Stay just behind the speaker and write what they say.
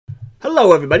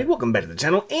Hello everybody, welcome back to the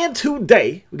channel, and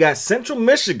today we got Central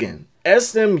Michigan,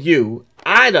 SMU,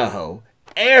 Idaho,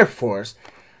 Air Force,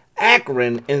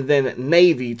 Akron, and then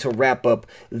Navy to wrap up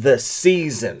the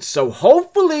season. So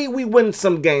hopefully we win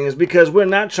some games because we're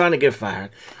not trying to get fired.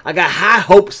 I got high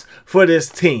hopes for this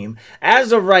team.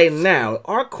 As of right now,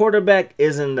 our quarterback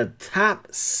is in the top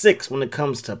 6 when it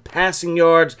comes to passing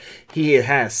yards. He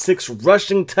has 6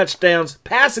 rushing touchdowns,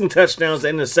 passing touchdowns,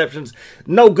 and interceptions.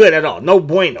 No good at all. No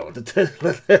bueno,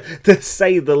 to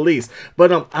say the least.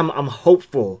 But I'm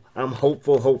hopeful. I'm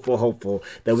hopeful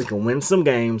that we can win some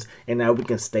games and that we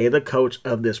can stay the coach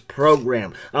of this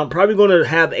program. I'm probably going to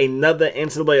have another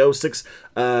NCAA 06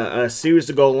 series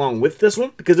to go along with this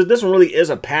one, because if this one really is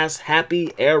a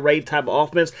pass-happy, air raid type of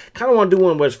offense, kind of want to do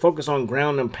one where it's focused on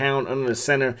ground and pound under the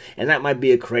center, and that might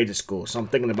be a creative school, so I'm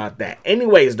thinking about that.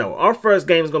 Anyways, though, our first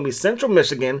game is going to be Central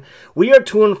Michigan. We are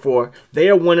 2-4. They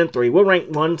are 1-3. We're ranked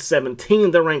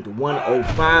 117. They're ranked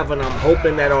 105, and I'm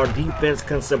hoping that our defense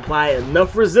can supply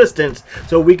enough resistance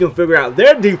so we can figure out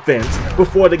their defense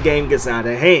before the game gets out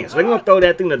of hand. So they're going to throw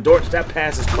that thing to Dortch. That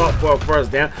pass is caught for a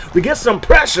first down. We get some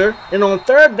pressure, and on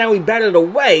third down, we bat it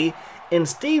away, and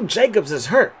Steve Jacobs is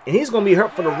hurt, and he's going to be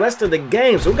hurt for the rest of the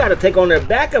game. So we got to take on their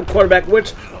backup quarterback,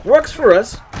 which works for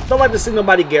us. Don't like to see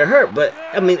nobody get hurt, but,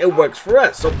 I mean, it works for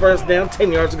us. So first down,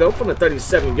 10 yards ago from the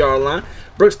 37-yard line.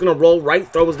 Brooks going to roll right,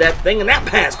 throws that thing, and that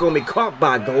pass going to be caught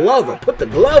by Glover. Put the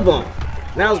glove on.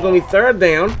 Now it's going to be third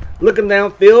down, looking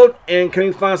downfield, and can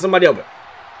we find somebody open?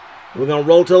 We're going to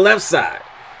roll to the left side.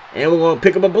 And we're going to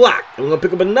pick up a block. And we're going to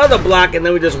pick up another block. And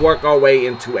then we just work our way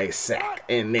into a sack.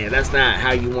 And man, that's not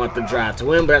how you want the drive to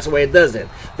win. But that's the way it does it.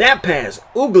 That pass,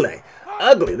 ugly.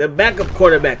 The backup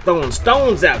quarterback throwing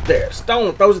stones out there.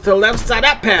 Stone throws it to the left side.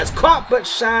 That pass caught but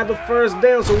shy of the first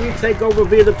down. So we take over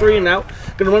via the 3-and-out.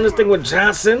 Going to run this thing with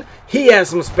Johnson. He has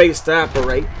some space to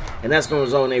operate. And that's going to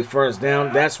result in a first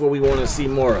down. That's what we want to see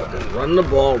more of. Run the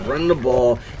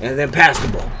ball, and then pass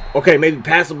the ball. Okay, maybe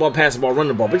pass the ball, run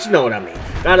the ball. But you know what I mean.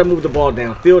 Got to move the ball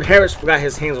downfield. Harris forgot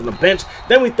his hands on the bench.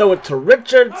 Then we throw it to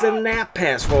Richards, and that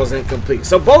pass falls incomplete.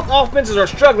 So both offenses are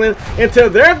struggling until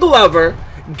their Glover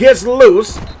gets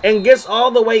loose and gets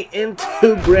all the way into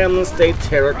Grambling State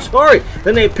territory.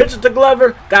 Then they pitch it to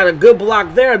Glover. Got a good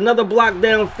block there. Another block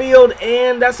downfield,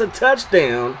 and that's a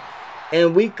touchdown.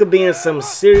 And we could be in some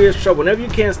serious trouble. Whenever you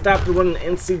can't stop the run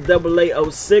in NCAA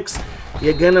 06,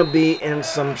 you're going to be in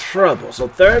some trouble. So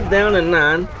third down and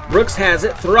 9. Brooks has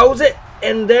it, throws it,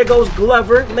 and there goes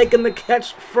Glover making the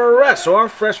catch for us. So our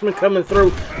freshmen coming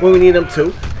through when we need them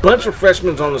to. Bunch of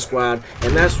freshmen on the squad,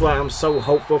 and that's why I'm so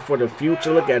hopeful for the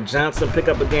future. Look at Johnson pick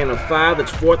up a gain of 5.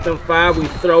 It's 4th and 5. We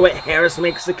throw it. Harris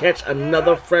makes the catch.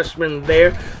 Another freshman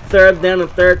there. Third down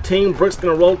and 13. Brooks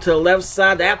going to roll to the left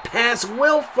side. That pass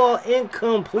will fall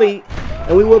incomplete,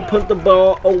 and we will put the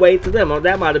ball away to them. Oh,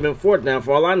 that might have been 4th down.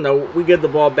 For all I know, we get the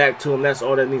ball back to them. That's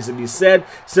all that needs to be said.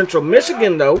 Central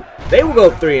Michigan, though, they will go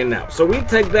 3-and-out. So we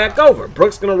take back over.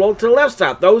 Brooks going to roll to the left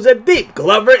side. Throws it deep.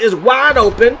 Glover is wide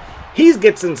open. He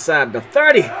gets inside the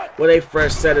 30 with a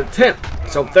fresh set attempt.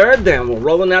 So third down, we're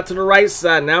rolling out to the right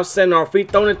side. Now sending our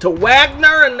feet, throwing it to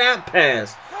Wagner, and that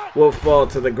pass will fall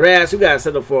to the grass. We got to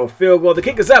set up for a field goal. The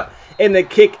kick is up, and the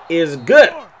kick is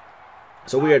good.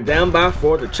 So we are down by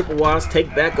 4. The Chippewas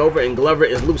take back over, and Glover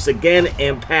is loose again.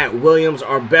 And Pat Williams,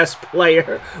 our best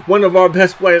player, one of our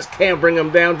best players, can't bring him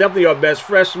down. Definitely our best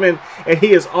freshman. And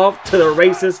he is off to the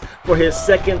races for his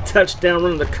 2nd touchdown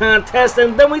run of the contest.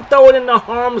 And then we throw it into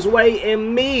harm's way,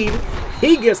 and Meade,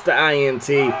 he gets the INT.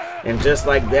 And just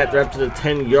like that, they're up to the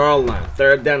 10-yard line.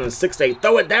 Third down and 6. They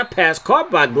throw it. That pass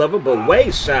caught by Glover, but way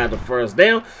shy of the first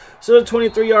down. So the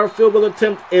 23-yard field goal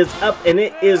attempt is up, and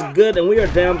it is good, and we are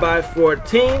down by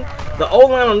 14. The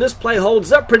O-line on this play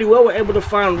holds up pretty well. We're able to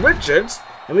find Richards,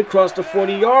 and we cross the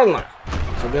 40-yard line.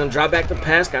 So we're going to drop back the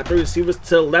pass. Got 3 receivers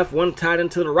to the left, 1 tight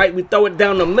end to the right. We throw it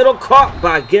down the middle, caught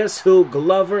by guess who?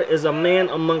 Glover is a man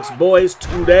amongst boys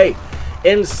today.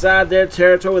 Inside their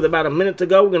territory with about a minute to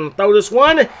go. We're going to throw this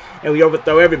one, and we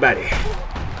overthrow everybody.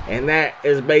 And that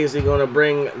is basically going to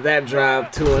bring that drive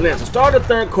to an end. So start the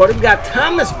third quarter. We got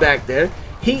Thomas back there.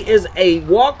 He is a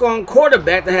walk-on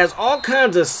quarterback that has all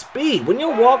kinds of speed. When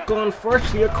your walk-on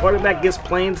first-year quarterback gets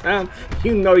playing time,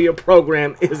 you know your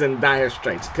program is in dire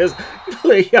straits. Because,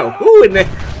 yo, who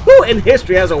in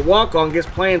history has a walk-on gets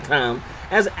playing time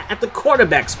as at the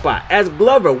quarterback spot, as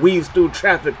Glover weaves through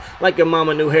traffic like your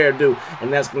mama new hairdo,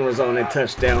 and that's going to result in a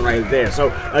touchdown right there.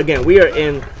 So, again, we are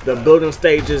in the building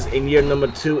stages in year number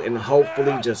 2, and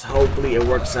hopefully, just hopefully, it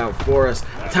works out for us.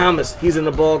 Thomas, he's in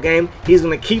the ball game. He's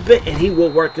going to keep it, and he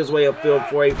will work his way upfield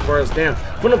for a first down.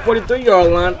 From the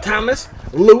 43-yard line, Thomas,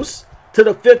 loose to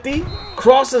the 50,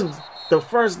 crosses the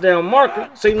first down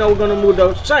marker, so you know we're going to move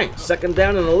those chains. 2nd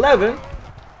down and 11.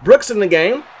 Brooks in the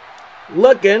game.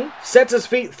 Looking, sets his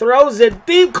feet, throws it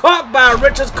deep, caught by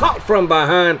Richards, caught from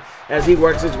behind as he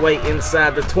works his way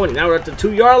inside the 20. Now we're at the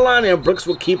 2-yard line, and Brooks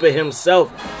will keep it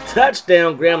himself.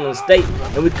 Touchdown, Grambling State,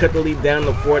 and we cut the lead down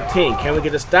to 14. Can we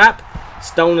get a stop?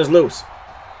 Stone is loose.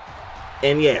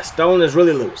 And yeah, Stone is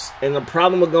really loose. And the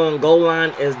problem with going goal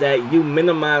line is that you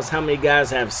minimize how many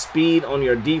guys have speed on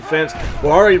your defense.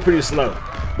 We're already pretty slow.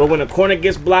 But when a corner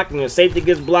gets blocked and your safety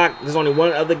gets blocked, there's only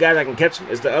one other guy that can catch him.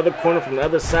 It's the other corner from the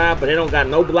other side, but they don't got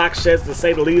no block sheds to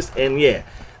say the least. And yeah,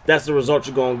 that's the result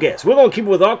you're going to get. So we're going to keep it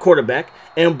with our quarterback,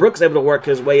 and Brooks able to work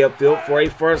his way upfield for a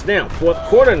first down. 4th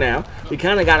quarter now. We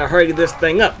kind of got to hurry this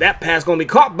thing up. That pass going to be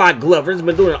caught by Glover. He's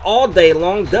been doing it all day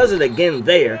long. Does it again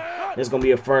there. It's going to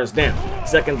be a first down.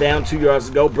 2nd down, 2 yards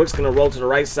to go. Brooks going to roll to the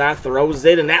right side, throws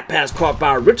it, and that pass caught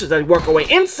by Richards. They work away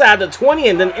inside the 20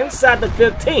 and then inside the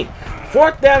 15.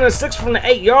 4th down and 6 from the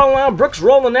 8-yard line. Brooks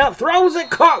rolling out, throws it,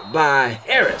 caught by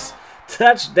Harris.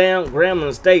 Touchdown,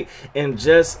 Grambling State. And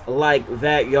just like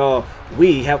that, y'all,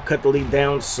 we have cut the lead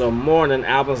down some more. And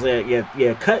Albans said,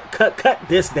 yeah, cut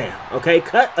this down, okay?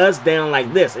 Cut us down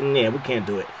like this. And yeah, we can't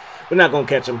do it. We're not going to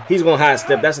catch him. He's going to high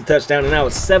step. That's a touchdown. And now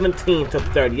it's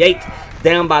 17-38,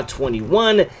 down by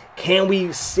 21. Can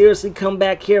we seriously come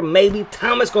back here? Maybe.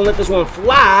 Thomas going to let this one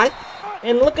fly.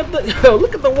 And look at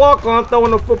the walk-on throwing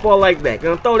the football like that.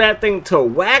 Gonna throw that thing to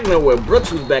Wagner, where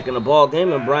Brooks was back in the ball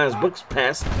game, and Brian's Brooks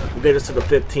pass will get us to the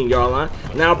 15-yard line.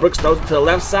 Now Brooks throws it to the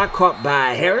left side, caught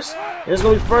by Harris. And it's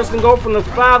gonna be 1st and goal from the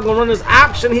 5. Gonna run his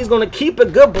option. He's gonna keep a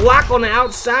good block on the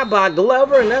outside by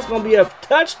Glover, and that's gonna be a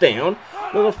touchdown.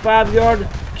 Little 5-yard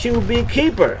QB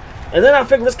keeper. And then I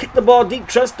figured, let's kick the ball deep,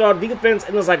 trust our defense.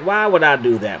 And it's like, why would I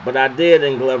do that? But I did,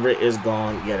 and Glover is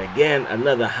gone yet again.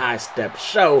 Another high step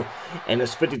show. And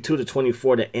it's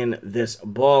 52-24 to end this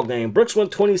ball game. Brooks went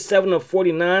 27 of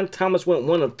 49. Thomas went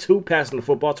 1 of 2 passing the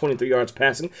football, 23 yards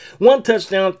passing. 1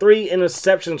 touchdown, 3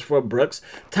 interceptions for Brooks.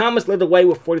 Thomas led the way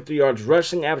with 43 yards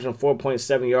rushing, averaging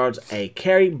 4.7 yards a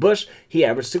carry. Bush, he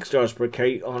averaged 6 yards per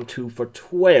carry on 2 for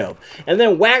 12. And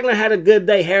then Wagner had a good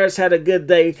day. Harris had a good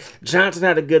day. Johnson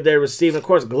had a good day receiving. Of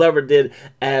course, Glover did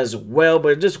as well,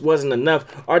 but it just wasn't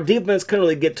enough. Our defense couldn't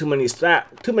really get too many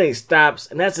stops,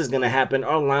 and that's just going to happen.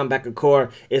 Our linebacker core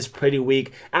is pretty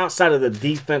weak. Outside of the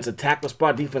defensive tackle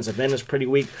spot, defensive end is pretty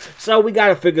weak. So we got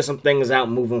to figure some things out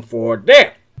moving forward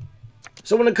there.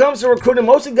 So when it comes to recruiting,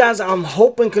 most of the guys I'm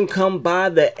hoping can come by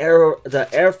the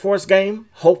Air Force game.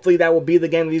 Hopefully that will be the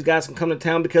game these guys can come to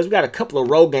town, because we got a couple of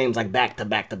road games like back to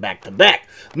back.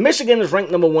 Michigan is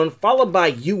ranked number 1, followed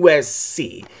by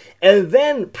USC. And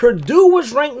then Purdue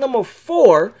was ranked number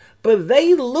 4, but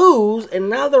they lose, and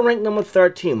now they're ranked number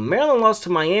 13. Maryland lost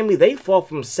to Miami. They fall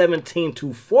from 17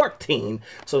 to 14.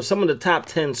 So some of the top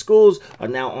 10 schools are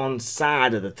now on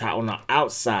the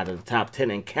outside of the top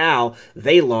 10. And Cal,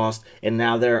 they lost, and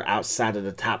now they're outside of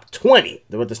the top 20.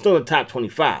 But they're still in the top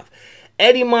 25.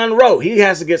 Eddie Monroe, he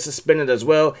has to get suspended as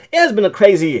well. It has been a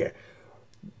crazy year.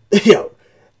 Yo,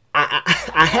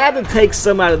 I had to take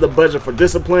some out of the budget for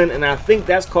discipline, and I think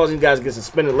that's causing guys to get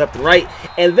suspended left and right.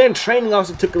 And then training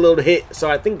also took a little hit, so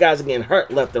I think guys are getting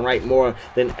hurt left and right more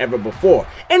than ever before.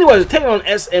 Anyways, taking on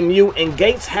SMU, and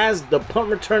Gates has the punt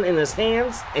return in his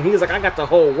hands, and he's like, I got the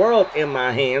whole world in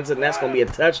my hands, and that's going to be a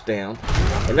touchdown.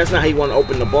 And that's not how you want to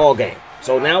open the ball game.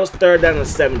 So now it's 3rd down and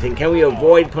 17. Can we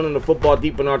avoid punting the football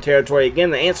deep in our territory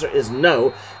again? The answer is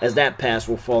no, as that pass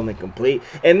will fall incomplete.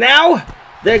 And now,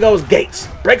 there goes Gates.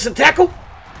 Breaks a tackle,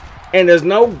 and there's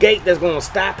no gate that's going to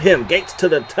stop him. Gates to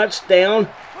the touchdown,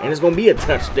 and it's going to be a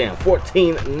touchdown.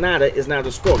 14-0 is now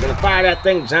the score. Going to fire that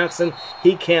thing. Johnson,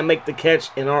 he can't make the catch,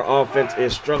 and our offense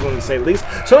is struggling to say the least.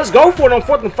 So let's go for it on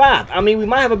 4th and 5. I mean, we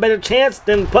might have a better chance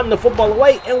than putting the football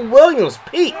away. And Williams,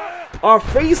 Pete, our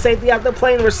free safety, out there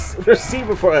playing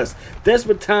receiver for us.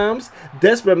 Desperate times,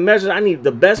 desperate measures. I need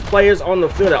the best players on the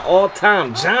field at all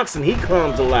times. Johnson, he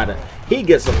climbs the ladder. He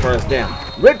gets a first down.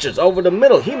 Richards over the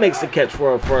middle. He makes the catch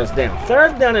for a first down.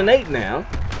 3rd down and 8 now.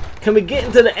 Can we get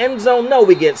into the end zone? No,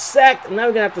 we get sacked. Now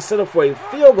we're going to have to settle for a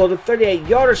field goal. The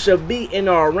 38-yarder should be in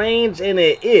our range, and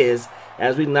it is,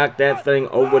 as we knock that thing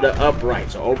over the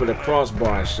uprights, or over the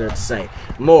crossbar, I should say.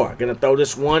 Moore going to throw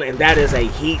this one, and that is a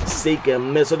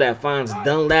heat-seeking missile that finds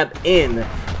Dunlap in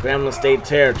Grambling State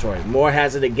territory. Moore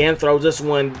has it again, throws this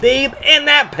one deep, and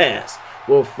that pass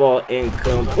will fall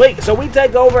incomplete. So we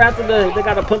take over after they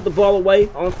got to put the ball away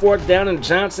on 4th down, and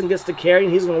Johnson gets the carry,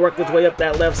 and he's going to work his way up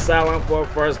that left sideline for a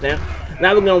first down.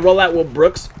 Now we're going to roll out with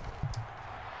Brooks,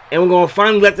 and we're going to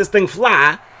finally let this thing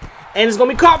fly, and it's going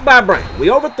to be caught by Brown.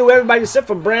 We overthrew everybody except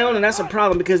for Brown, and that's a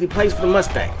problem because he plays for the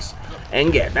Mustangs.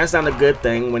 And yeah, that's not a good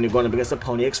thing when you're going up against the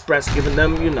Pony Express, giving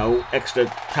them, you know, extra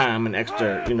time and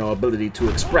extra, you know, ability to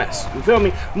express. You feel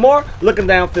me? Moore looking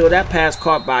downfield, that pass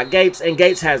caught by Gates, and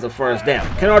Gates has the first down.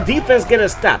 Can our defense get a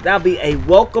stop? That'll be a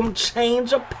welcome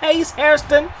change of pace.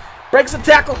 Hairston breaks a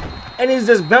tackle, and he's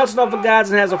just bouncing off of guys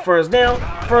and has a first down.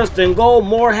 First and goal,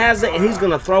 Moore has it, and he's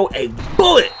going to throw a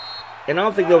bullet. And I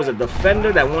don't think there was a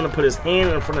defender that wanted to put his hand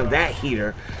in front of that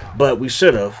heater, but we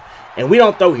should have. And we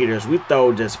don't throw heaters. We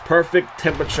throw just perfect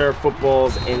temperature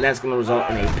footballs, and that's going to result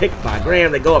in a pick by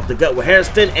Graham. They go up the gut with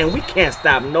Hairston, and we can't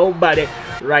stop nobody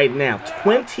right now.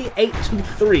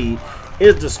 28-3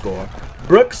 is the score.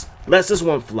 Brooks lets this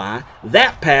one fly.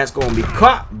 That pass going to be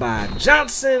caught by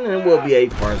Johnson, and will be a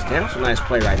first down. So nice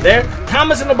play right there.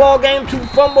 Thomas in the ball game to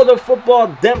fumble the football.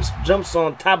 Demps jumps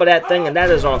on top of that thing, and that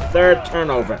is our third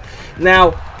turnover.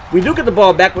 Now, we do get the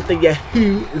ball back with the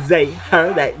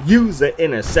that user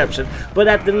interception. But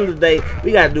at the end of the day,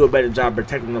 we got to do a better job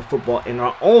protecting the football in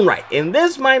our own right. And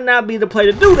this might not be the play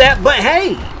to do that, but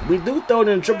hey, we do throw it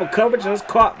in triple coverage, and it's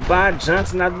caught by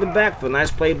Johnson out of the backfield. Nice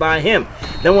play by him.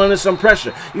 Then we're under some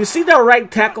pressure. You see that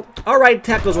right tackle? Our right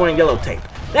tackle's wearing yellow tape.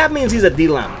 That means he's a D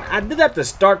lineman. I did that to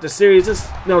start the series, just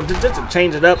to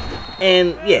change it up.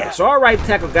 And yeah, so our right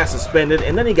tackle got suspended,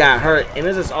 and then he got hurt, and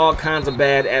this is all kinds of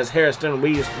bad as Hairston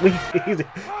he's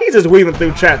just weaving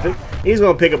through traffic. He's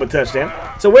gonna pick up a touchdown.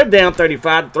 So we're down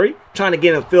 35-3, trying to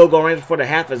get in field goal range before the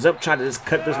half is up. Try to just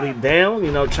cut this lead down,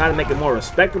 try to make it more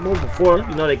respectable before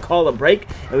they call a break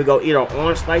and we go eat our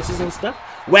orange slices and stuff.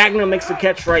 Wagner makes the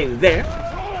catch right there.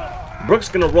 Brooks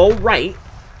gonna roll right,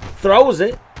 throws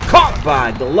it. Caught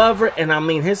by Glover, and I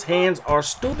mean his hands are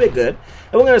stupid good.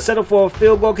 And we're going to settle for a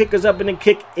field goal. Kickers up, and the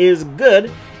kick is good.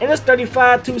 And it's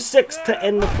 35-6 to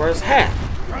end the first half.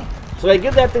 So they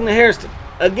give that thing to Hairston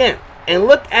again. And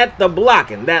look at the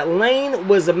blocking. That lane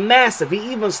was massive.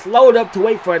 He even slowed up to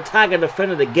wait for a Tiger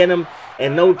defender to get him,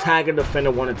 and no Tiger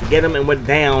defender wanted to get him, and we're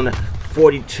down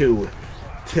 42-6.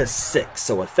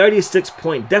 So a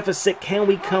 36-point deficit. Can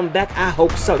we come back? I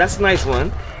hope so. That's a nice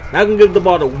run. Now we can give the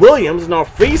ball to Williams, and our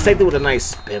free safety with a nice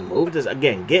spin move. Just,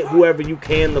 again, get whoever you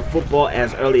can the football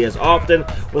as early as often.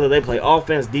 Whether they play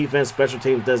offense, defense, special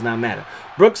teams, does not matter.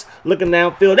 Brooks looking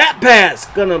downfield. That pass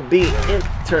gonna be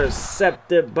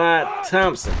intercepted by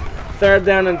Thompson. 3rd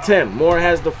down and 10. Moore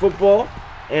has the football,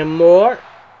 and Moore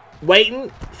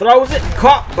waiting, throws it,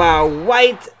 caught by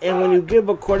White. And when you give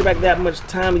a quarterback that much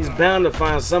time, he's bound to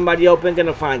find somebody open.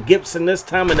 Gonna find Gibson this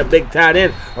time, and the big tight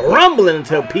end rumbling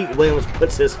until Pete Williams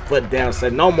puts his foot down.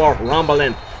 Said no more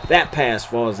rumbling. That pass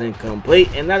falls incomplete,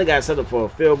 and now they got set up for a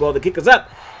field goal. The kick is up,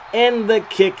 and the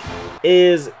kick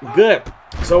is good.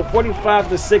 So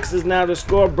 45-6 is now the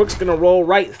score. Brooks gonna roll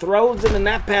right, throws it, and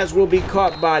that pass will be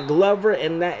caught by Glover,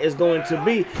 and that is going to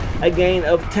be a gain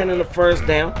of 10 in the first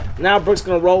down. Now Brooks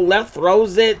gonna roll left,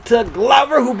 throws it to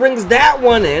Glover, who brings that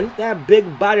one in. That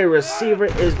big body receiver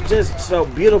is just so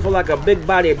beautiful, like a big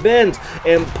body bends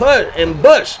and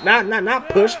Bush, not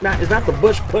push, it's not the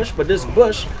Bush push, but this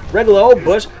Bush, regular old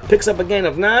Bush, picks up a gain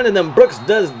of 9, and then Brooks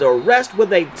does the rest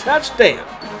with a touchdown.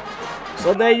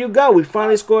 So there you go. We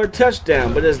finally scored a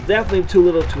touchdown, but it's definitely too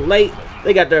little too late.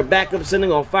 They got their backup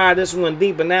sitting on fire this one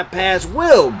deep, and that pass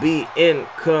will be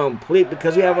incomplete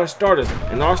because we have our starters.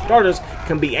 And our starters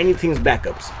can be any team's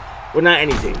backups. Well, not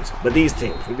any teams, but these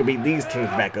teams. We could be these teams'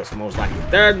 backups most likely.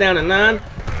 3rd down and 9.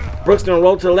 Brooks going to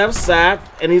roll to the left side,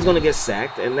 and he's going to get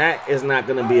sacked. And that is not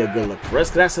going to be a good look for us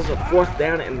because that's just a 4th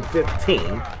down and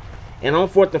 15. And on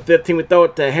 4th and 15, we throw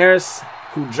it to Harris,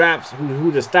 who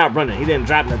just stopped running. He didn't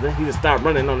drop nothing. He just stopped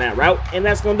running on that route, and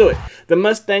that's going to do it. The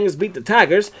Mustangs beat the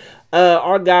Tigers.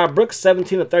 Our guy Brooks,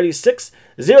 17-36,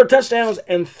 0 touchdowns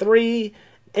and 3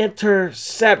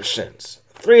 interceptions.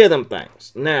 3 of them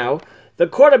things. Now, the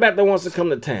quarterback that wants to come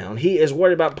to town, he is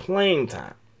worried about playing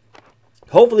time.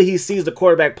 Hopefully he sees the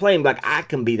quarterback playing like I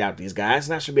can beat out these guys,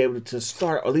 and I should be able to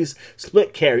start or at least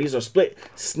split carries or split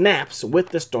snaps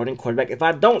with the starting quarterback if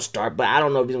I don't start. But I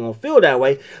don't know if he's going to feel that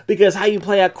way because how you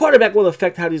play at quarterback will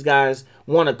affect how these guys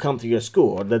want to come to your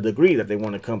school or the degree that they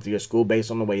want to come to your school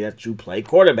based on the way that you play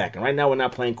quarterback. And right now we're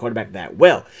not playing quarterback that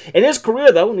well. In his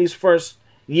career, though, in these first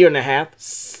year and a half,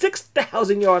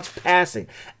 6,000 yards passing.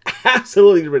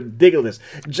 Absolutely ridiculous.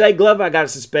 Jay Glover, I got to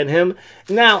suspend him.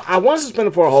 Now, I want to suspend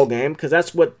him for a whole game because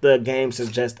that's what the game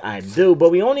suggests I do.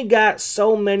 But we only got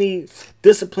so many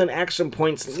discipline action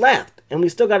points left. And we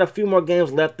still got a few more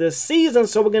games left this season.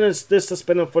 So we're going to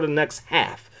suspend him for the next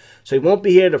half. So he won't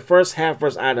be here the first half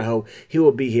versus Idaho. He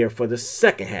will be here for the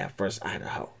second half versus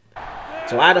Idaho.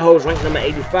 So Idaho's ranked number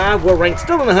 85. We're ranked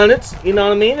still in the hundreds. You know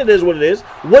what I mean? It is what it is.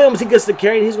 Williams, he gets the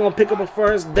carry, and he's going to pick up a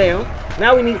first down.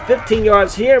 Now we need 15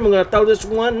 yards here, and we're going to throw this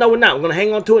one. No, we're not. We're going to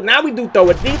hang on to it. Now we do throw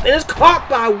it deep, and it's caught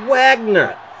by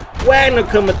Wagner. Wagner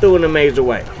coming through in a major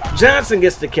way. Johnson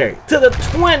gets the carry. To the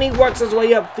 20, works his way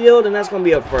upfield, and that's going to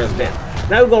be a first down.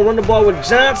 Now we're going to run the ball with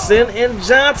Johnson, and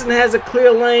Johnson has a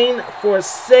clear lane for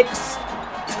 6.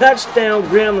 Touchdown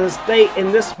Grambling State,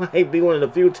 and this might be one of the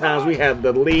few times we have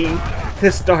the lead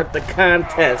to start the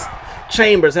contest.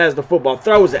 Chambers has the football,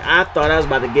 throws it. I thought I was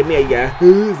about to give me a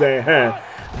yahoo,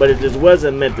 but it just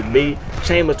wasn't meant to be.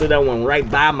 Chambers threw that one right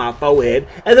by my forehead.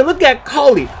 And then look at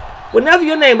Coley. Whenever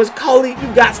your name is Coley,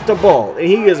 you got the ball, and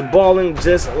he is balling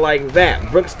just like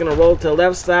that. Brooks gonna roll to the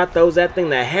left side, throws that thing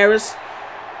to Harris,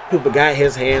 who forgot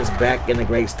his hands back in the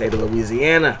great state of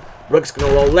Louisiana. Brooks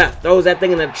gonna roll left, throws that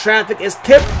thing in the traffic, is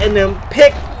tipped and then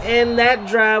picked, and that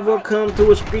drive will come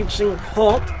to a screeching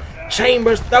halt.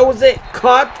 Chambers throws it,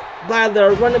 caught by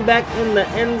the running back in the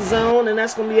end zone, and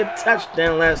that's gonna be a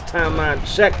touchdown last time I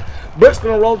checked. Brooks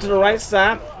gonna roll to the right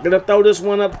side, gonna throw this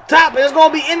one up top, and it's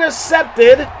gonna be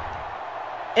intercepted.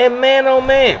 And man, oh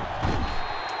man,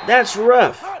 that's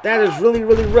rough. That is really,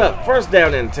 really rough. First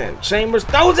down and 10. Chambers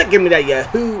throws it. Give me that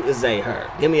Yahoo is a hurt.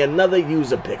 Give me another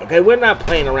user pick. Okay, we're not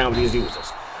playing around with these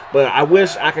users. But I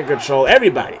wish I could control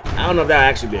everybody. I don't know if that would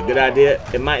actually be a good idea.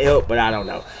 It might help, but I don't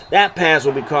know. That pass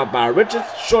will be caught by Richards.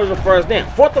 Short of the first down.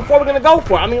 4th and 4 we're going to go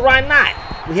for. I mean, why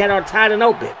not? We had our tight end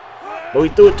open. But we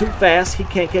threw it too fast. He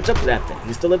can't catch up to that thing.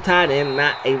 He's still a tight end,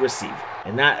 not a receiver.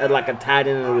 And not like a tight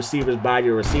end in a receiver's body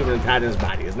or a receiver in a tight end's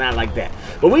body. It's not like that.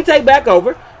 But we take back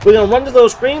over. We're going to run this little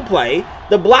screenplay.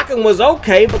 The blocking was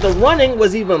okay, but the running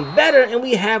was even better, and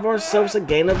we have ourselves a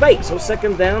gain of 8. So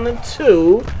 2nd down and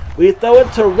 2. We throw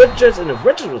it to Richards, and if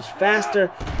Richards was faster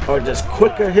or just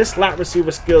quicker, his slot receiver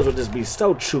skills would just be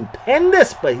so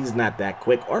stupendous, but he's not that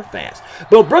quick or fast.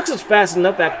 Bill Brooks is fast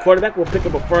enough at quarterback. We'll pick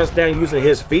up a first down using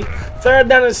his feet. 3rd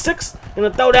down and 6.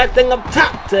 Gonna throw that thing up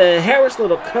top to Harris.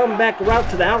 Little comeback route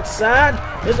to the outside.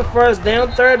 Here's a first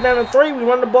down. 3rd down and 3. We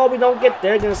run the ball. We don't get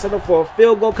there. Gonna settle for a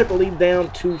field goal. Cut the lead down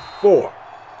to 4.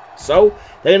 So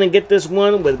they're gonna get this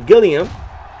one with Gilliam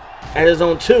at his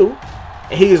own 2.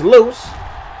 And he's loose.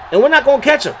 And we're not going to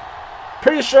catch him.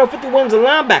 Pretty sure 51's a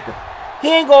linebacker.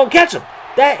 He ain't going to catch him.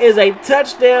 That is a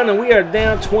touchdown, and we are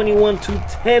down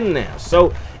 21-10 now.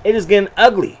 So it is getting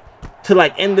ugly to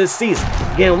like end this season.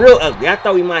 Getting real ugly. I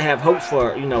thought we might have hopes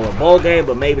for, you know, a bowl game,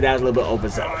 but maybe that was a little bit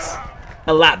overzealous.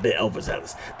 A lot bit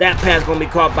overzealous. That pass going to be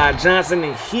caught by Johnson,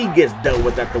 and he gets dealt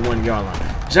with at the 1-yard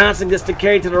line. Johnson gets the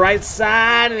carry to the right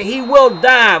side, and he will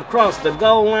dive across the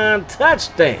goal line.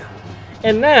 Touchdown.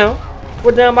 And now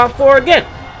we're down by 4 again.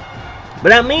 But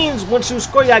that means once you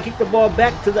score, you got to kick the ball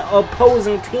back to the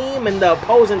opposing team, and the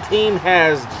opposing team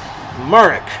has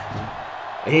Murrick.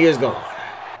 And he is gone.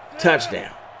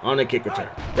 Touchdown on the kick return.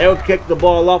 They will kick the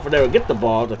ball off, or they will get the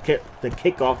ball to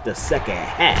kick off the second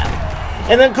half.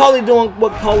 And then Coley doing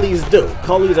what Coleys do.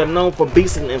 Coleys are known for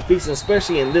beasting and feasting,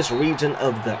 especially in this region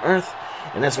of the earth.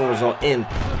 And that's going to result in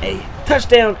a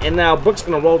touchdown. And now Brooks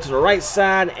going to roll to the right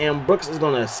side, and Brooks is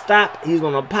going to stop. He's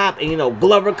going to pop, and you know,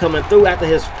 Glover coming through after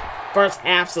his first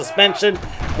half suspension,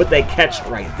 but they catch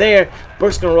right there.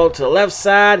 Brooks gonna roll to the left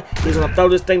side. He's gonna throw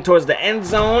this thing towards the end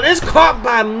zone. It's caught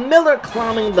by Miller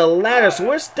climbing the ladder, so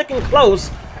we're sticking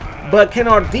close. But can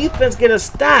our defense get a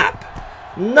stop?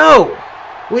 No,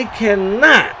 we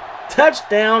cannot.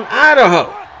 Touchdown,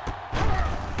 Idaho.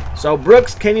 So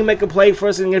Brooks, can you make a play for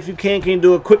us? And if you can you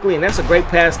do it quickly? And that's a great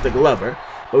pass to Glover.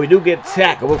 But we do get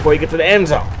tackled before you get to the end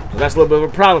zone. So that's a little bit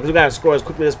of a problem because we got to score as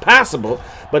quickly as possible.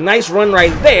 But nice run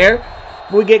right there.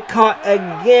 We get caught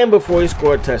again before we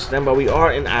score a touchdown. But we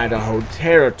are in Idaho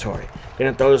territory.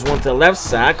 Gonna throw this one to the left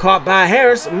side. Caught by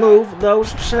Harris. Move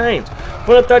those chains.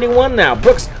 For the 31 now.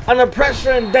 Brooks under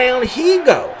pressure and down he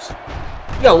goes.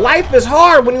 Yo, life is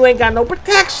hard when you ain't got no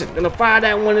protection. Gonna fire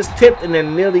that one. Is tipped and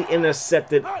then nearly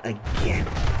intercepted again.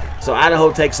 So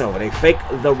Idaho takes over. They fake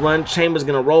the run. Chambers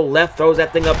going to roll left. Throws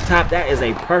that thing up top. That is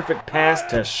a perfect pass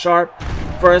to Sharp.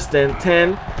 1st and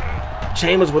 10.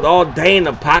 Chambers with all day in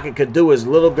the pocket could do his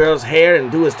little girl's hair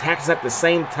and do his taxes at the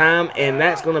same time. And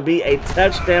that's going to be a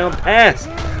touchdown pass.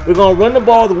 We're going to run the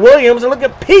ball with Williams. And look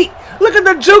at Pete. Look at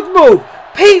the juke move.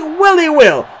 Pete Willie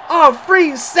Will. Our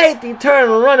free safety turn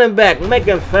running back.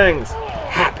 Making things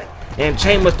happen. And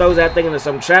Chambers throws that thing into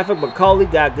some traffic, but Coley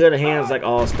got good hands like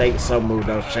all state, so move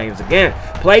those chains again.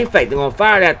 Play fake. They're going to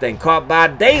fire that thing. Caught by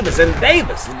Davis, and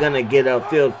Davis is going to get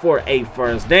upfield for a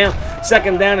first down.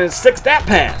 2nd down and 6. That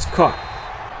pass caught.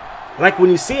 Like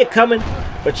when you see it coming,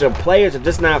 but your players are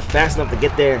just not fast enough to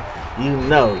get there, you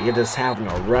know you're just having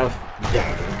a rough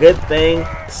Dang, good thing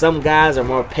some guys are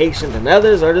more patient than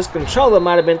others, or this controller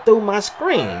might have been through my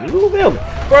screen. You feel me?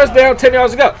 First down, 10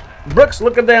 yards to go. Brooks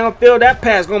looking downfield. That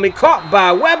pass going to be caught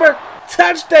by Weber.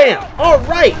 Touchdown. All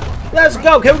right, let's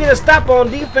go. Can we get a stop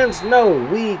on defense? No,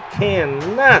 we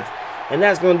cannot. And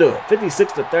that's going to do it.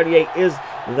 56-38 is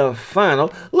the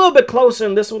final. A little bit closer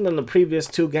in this one than the previous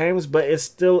two games, but it's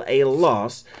still a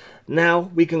loss.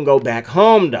 Now we can go back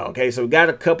home, though. Okay, so we got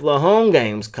a couple of home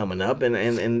games coming up,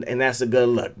 and that's a good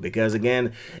look. Because,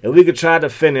 again, if we could try to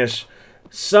finish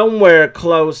somewhere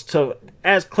close to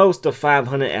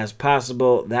 500 as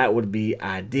possible, that would be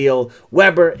ideal.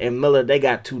 Weber and Miller, they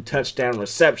got 2 touchdown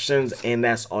receptions, and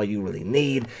that's all you really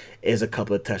need is a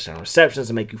couple of touchdown receptions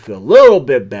to make you feel a little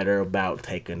bit better about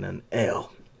taking an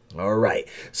L. All right,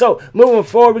 so moving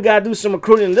forward, we got to do some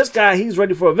recruiting. This guy, he's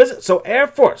ready for a visit. So Air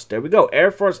Force, there we go.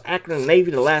 Air Force, Akron, and Navy,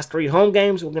 the last 3 home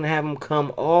games. We're going to have him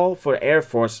come all for Air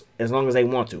Force as long as they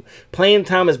want to. Playing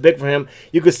time is big for him.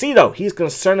 You can see, though, he's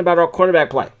concerned about our quarterback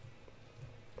play.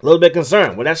 A little bit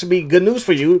concerned. Well, that should be good news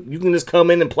for you. You can just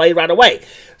come in and play right away.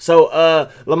 So,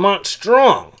 Lamont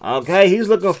Strong, okay, he's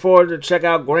looking forward to check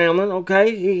out Grambling,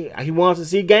 okay? He wants to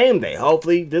see game day.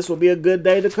 Hopefully, this will be a good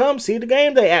day to come see the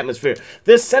game day atmosphere.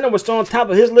 This center was still on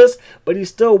top of his list, but he's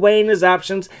still weighing his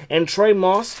options. And Trey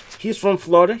Moss, he's from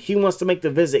Florida. He wants to make the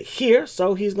visit here,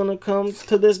 so he's going to come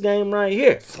to this game right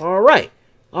here. All right.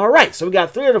 All right, so we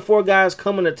got 3 of the 4 guys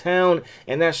coming to town,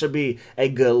 and that should be a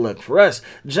good look for us.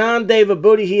 John David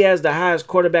Booty, he has the highest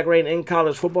quarterback rating in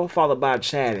college football, followed by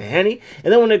Chad Henne.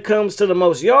 And then when it comes to the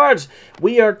most yards,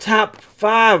 we are top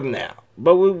 5 now.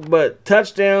 But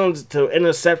touchdowns to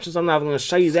interceptions, I'm not going to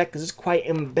show you that because it's quite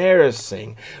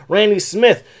embarrassing. Randy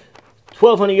Smith,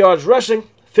 1,200 yards rushing.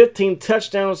 15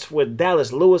 touchdowns with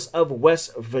Dallas Lewis of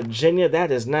West Virginia.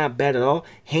 That is not bad at all.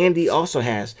 Handy also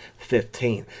has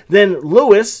 15. Then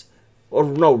Rawls,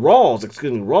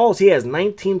 he has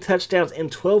 19 touchdowns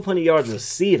and 1,200 yards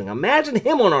receiving. Imagine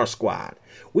him on our squad.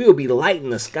 We will be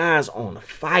lighting the skies on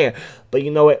fire. But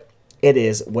you know what? It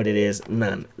is what it is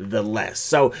nonetheless.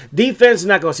 So defense, you're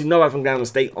not going to see nobody from Grambling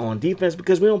State on defense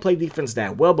because we don't play defense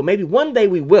that well. But maybe one day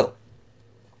we will.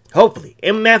 Hopefully.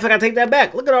 And matter of fact, I take that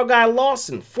back. Look at our guy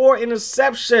Lawson. 4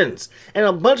 interceptions. And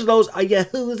a bunch of those are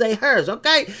yahoos, they hers.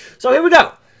 Okay? So here we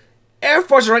go. Air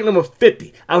Force is ranked number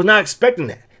 50. I was not expecting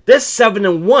that. They're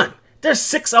 7-1. They're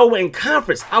 6-0 in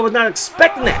conference. I was not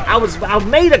expecting that. I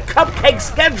made a cupcake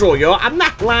schedule, yo. I'm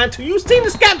not lying to you. You've seen the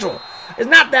schedule. It's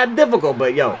not that difficult,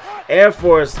 but yo, Air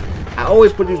Force, I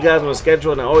always put these guys on the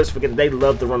schedule, and I always forget that they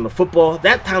love to run the football.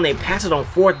 That time they pass it on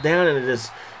 4th down, and it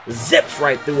just zips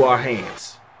right through our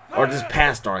hands. Or just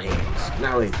past our hands.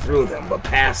 Not really through them, but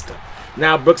past them.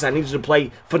 Now, Brooks, I need you to play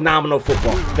phenomenal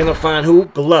football. Gonna find who?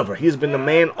 Glover. He's been the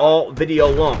man all video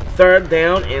long. 3rd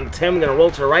down and 10. We're gonna roll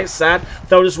to the right side.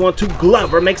 Throw this one to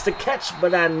Glover. Makes the catch,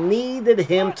 but I needed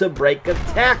him to break a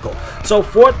tackle. So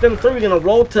 4th and 3. We're gonna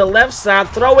roll to the left side.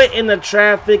 Throw it in the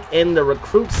traffic. And the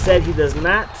recruit said he does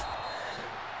not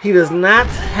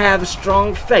have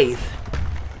strong faith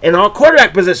in our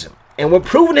quarterback position. And we're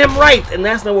proving him right, and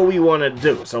that's not what we want to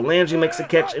do. So Landry makes a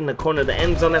catch in the corner of the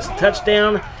end zone. That's a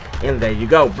touchdown. And there you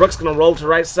go. Brooks going to roll to the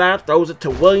right side, throws it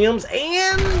to Williams,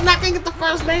 and not going to get the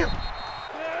first down.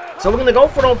 So we're going to go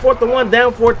for it on 4th and 1,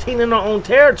 down 14 in our own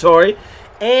territory.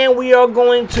 And we are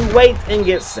going to wait and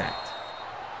get sacked.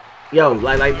 Yo,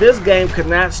 like this game could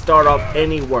not start off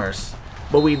any worse.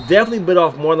 But we definitely bit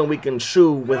off more than we can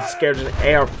chew with scheduling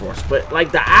Air Force. But,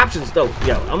 like, the options, though,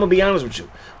 yo, I'm going to be honest with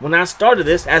you. When I started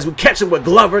this, as we catch it with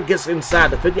Glover, gets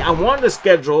inside the 50, I wanted to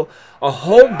schedule a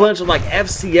whole bunch of, like,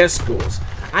 FCS schools.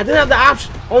 I didn't have the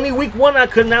option. Only week 1 I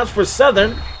could announce for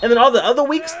Southern. And then all the other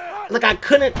weeks, like, I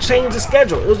couldn't change the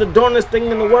schedule. It was the darnest thing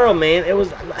in the world, man. It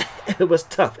was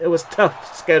tough. It was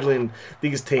tough scheduling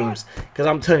these teams. Because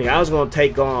I'm telling you, I was going to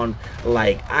take on,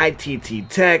 like, ITT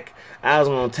Tech. I was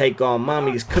going to take on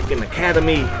Mommy's Cooking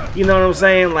Academy. You know what I'm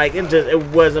saying? Like, it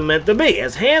wasn't meant to be.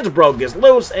 As Hansbrough gets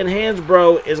loose, and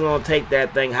Hansbrough is going to take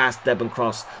that thing high stepping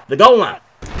across the goal line.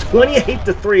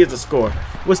 28-3 is the score.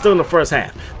 We're still in the first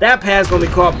half. That pass going to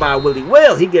be caught by Willie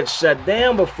Will. He gets shut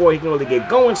down before he can really get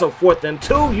going. So 4th and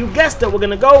 2. You guessed it. We're going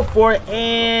to go for it,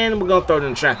 and we're going to throw it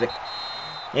in traffic.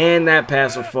 And that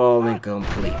pass will fall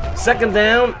incomplete. 2nd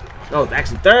down. No,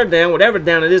 actually 3rd down, whatever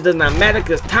down it is, does not matter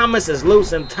because Thomas is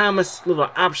loose, and Thomas, little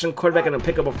option quarterback, going to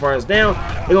pick up a first down.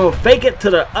 They're going to fake it to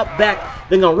the up back.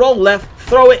 They're going to roll left,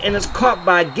 throw it, and it's caught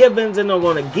by Gibbons, and they're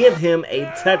going to give him a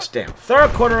touchdown.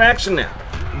 3rd quarter action now.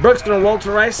 Brooks going to roll to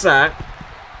the right side,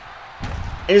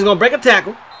 and he's going to break a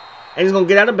tackle, and he's going to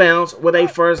get out of bounds with a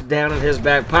first down in his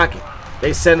back pocket.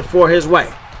 They send 4 his way.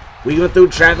 We went through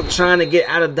traffic trying to get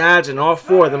out of Dodge, and all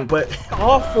four of them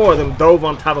dove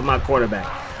on top of my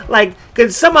quarterback. Like,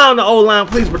 could somehow in the O-line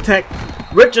please protect?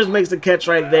 Richards makes the catch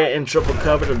right there in triple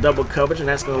coverage or double coverage, and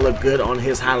that's going to look good on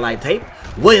his highlight tape.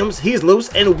 Williams, he's loose,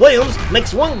 and Williams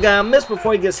makes one guy miss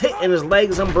before he gets hit in his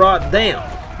legs and brought down.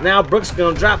 Now Brooks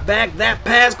going to drop back. That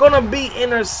pass going to be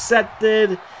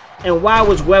intercepted. And why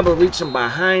was Weber reaching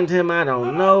behind him? I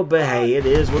don't know, but hey, it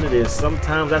is what it is.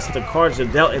 Sometimes that's the cards are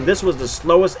dealt, and this was the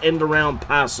slowest end around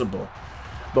possible.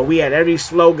 But we had every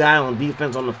slow guy on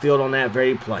defense on the field on that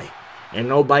very play, and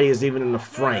nobody is even in the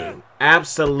frame.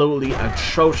 Absolutely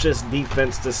atrocious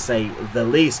defense, to say the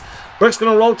least. Brooks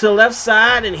going to roll to the left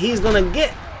side, and he's going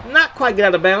to not quite get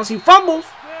out of bounds. He fumbles,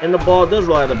 and the ball does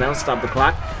roll out of bounds. Stop the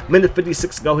clock. Minute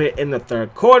 56 to go here in the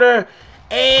third quarter.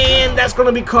 And that's going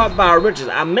to be caught by Richards.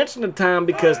 I mentioned the time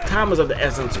because time is of the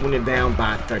essence when you're down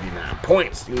by 39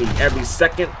 points. You need every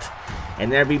second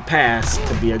and every pass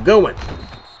to be a good one.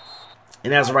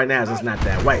 And as of right now, it's not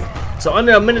that way. So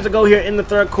under a minute to go here in the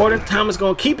third quarter. Thomas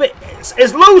going to keep it.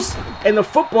 It's loose. And the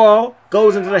football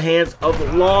goes into the hands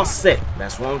of Lawson.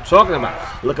 That's what I'm talking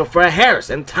about. Looking for a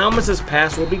Harris. And Thomas's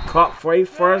pass will be caught for a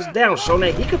first down, showing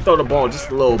that he can throw the ball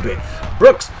just a little bit.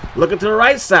 Brooks looking to the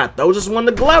right side. Throws this one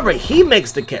to Glover. He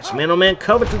makes the catch. Man-on-man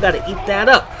coverage. We got to eat that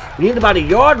up. We need about a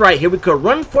yard right here. We could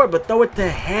run for it, but throw it to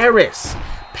Harris.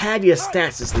 Pad your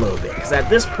stats just a little bit. Because at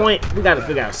this point, we got to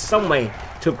figure out some way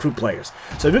to accrue players.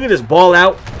 So if you can just ball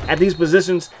out at these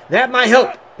positions, that might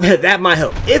help. That might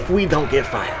help if we don't get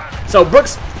fired. So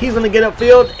Brooks, he's going to get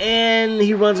upfield, and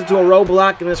he runs into a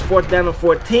roadblock, and it's 4th down and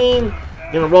 14.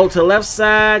 Going to roll to the left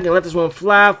side. Going to let this one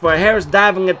fly for a Harris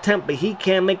diving attempt, but he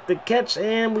can't make the catch,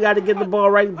 and we got to get the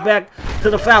ball right back to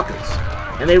the Falcons.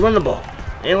 And they run the ball.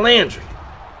 And Landry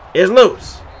is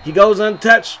loose. He goes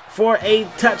untouched for a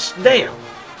touchdown.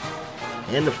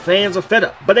 And the fans are fed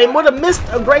up. But they would have missed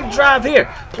a great drive here.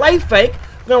 Play fake.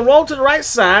 We're going to roll to the right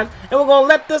side. And we're going to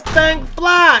let this thing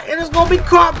fly. And it's going to be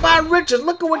caught by Richards.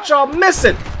 Look at what y'all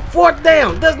missing. 4th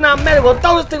down. Does not matter. We'll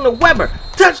throw this thing to Weber.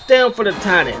 Touchdown for the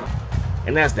tight end.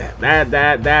 And that's that.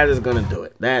 That is going to do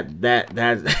it.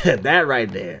 That right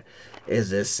there is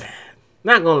just sad.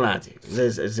 Not going to lie to you.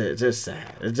 It's just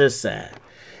sad. It's just sad.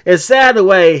 It's sad the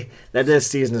way that this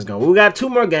season is going. We got 2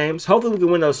 more games. Hopefully we can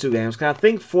win those 2 games. Because I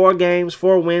think 4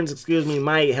 wins,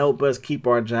 might help us keep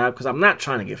our job. Because I'm not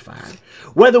trying to get fired.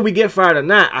 Whether we get fired or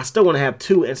not, I still want to have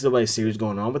 2 NCAA series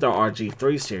going on. With our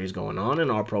RG3 series going on.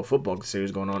 And our Pro Football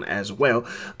series going on as well.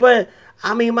 But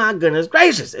I mean, my goodness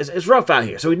gracious, it's rough out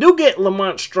here. So we do get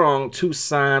Lamont Strong to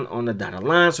sign on the dotted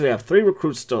line. So we have 3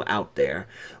 recruits still out there,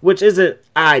 which isn't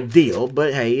ideal,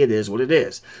 but hey, it is what it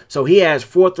is. So he has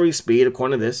 4.3 speed,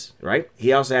 according to this, right?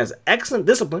 He also has excellent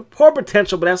discipline, poor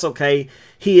potential, but that's okay.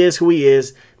 He is who he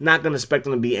is. Not going to expect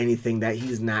him to be anything that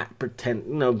he's not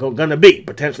going to be,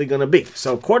 potentially going to be.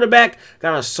 So quarterback,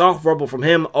 got a soft verbal from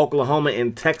him. Oklahoma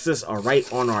and Texas are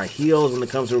right on our heels when it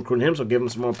comes to recruiting him, so give him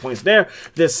some more points there.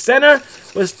 This center,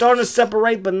 we're starting to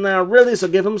separate, but not really, so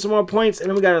give him some more points. And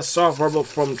then we got a soft verbal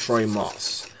from Troy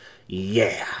Moss.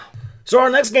 Yeah. So our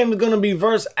next game is going to be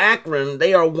versus Akron.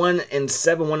 They are 1-7,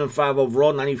 1-5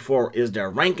 overall. 94 is their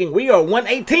ranking. We are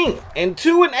 1-18 and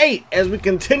 2-8 as we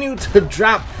continue to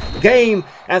drop game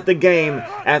after game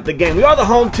after game. We are the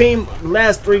home team.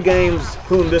 Last 3 games,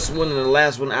 including this one and the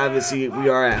last one, obviously we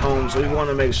are at home. So we want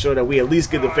to make sure that we at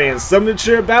least give the fans something to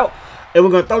cheer about. And we're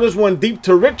going to throw this one deep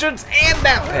to Richards, and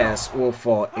that pass will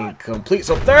fall incomplete.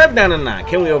 So 3rd down and 9.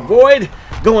 Can we avoid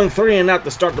going 3 and out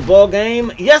to start the ball game?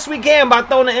 Yes, we can by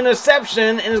throwing an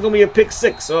interception, and it's going to be a pick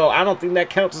 6. So I don't think that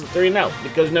counts as a 3 and out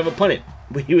because we never punted.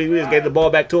 We just gave the ball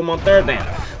back to him on 3rd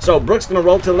down. So Brooks going to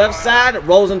roll to the left side,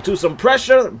 rolls into some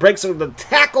pressure, breaks the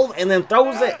tackle, and then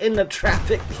throws it in the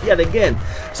traffic yet again.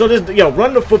 So this,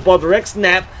 run the football, direct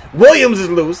snap. Williams is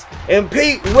loose, and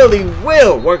Pete Willie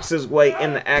Will works his way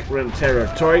into Akron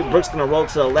territory. Brooks going to roll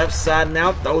to the left side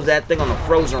now, throws that thing on a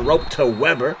frozen rope to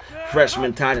Weber,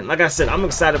 freshman tight end. Like I said, I'm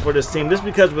excited for this team just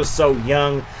because we're so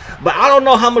young. But I don't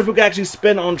know how much we can actually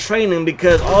spend on training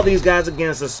because all these guys are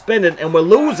getting suspended, and we're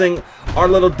losing our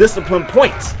little discipline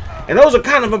points. And those are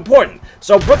kind of important.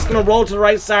 So Brooks going to roll to the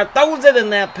right side, throws it,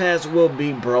 and that pass will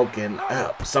be broken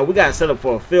up. So we got to set up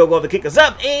for a field goal to kick us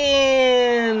up.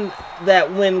 And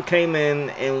that wind came in,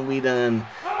 and we done,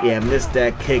 missed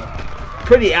that kick.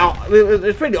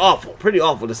 It's pretty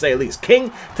awful to say the least.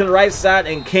 King to the right side,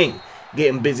 and King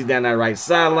getting busy down that right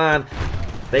sideline.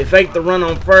 They fake the run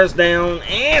on 1st down,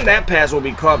 and that pass will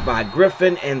be caught by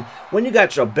Griffin. And when you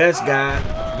got your best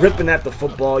guy ripping at the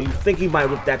football, you think he might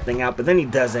rip that thing out, but then he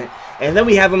doesn't. And then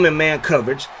we have him in man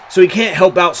coverage, so he can't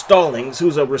help out Stallings,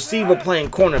 who's a receiver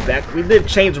playing cornerback. We did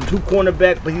change him to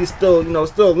cornerback, but he's still,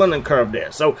 still a learning curve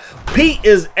there. So Pete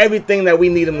is everything that we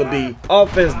need him to be: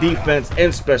 offense, defense,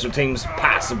 and special teams,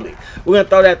 possibly. We're going to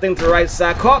throw that thing to the right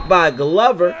side, caught by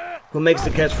Glover, who makes the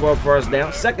catch for a first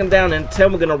down. 2nd down and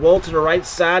 10. We're going to roll to the right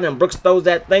side, and Brooks throws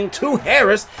that thing to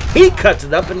Harris. He cuts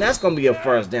it up, and that's going to be a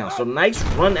first down. So nice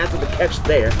run after the catch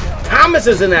there. Thomas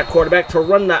is in that quarterback to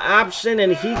run the option,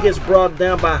 and he gets brought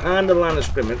down behind the line of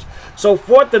scrimmage. So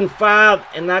 4th and 5,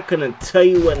 and I couldn't tell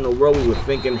you what in the world we were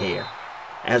thinking here,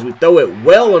 as we throw it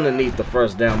well underneath the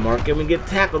first down mark, and we get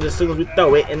tackled as soon as we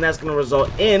throw it, and that's going to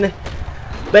result in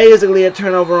basically a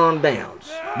turnover on downs.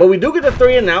 But we do get a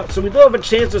 3 and out, so we do have a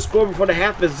chance to score before the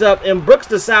half is up, and Brooks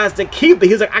decides to keep it.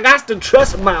 He's like, I got to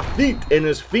trust my feet, and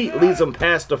his feet leads him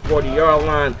past the 40-yard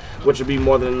line, which would be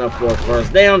more than enough for a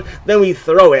first down. Then we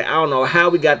throw it. I don't know how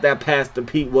we got that pass to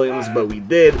Pete Williams, but we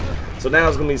did. So now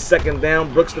it's going to be 2nd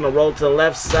down. Brooks going to roll to the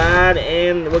left side,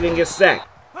 and we're going to get sacked.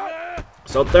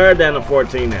 So 3rd down and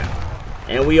 14 now.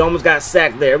 And we almost got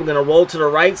sacked there. We're going to roll to the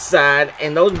right side.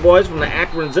 And those boys from the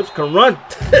Akron Zips can run,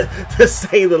 to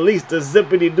say the least. The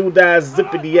zippity-doo-dah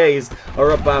zippity-a's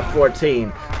are up by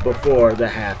 14 before the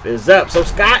half is up. So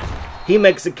Scott, he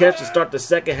makes a catch to start the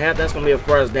second half. That's going to be a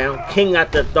first down. King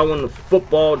out there throwing the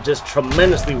football just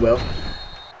tremendously well.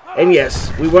 And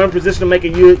yes, we were in position to make a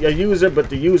user, but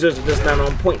the users are just not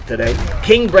on point today.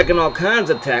 King breaking all kinds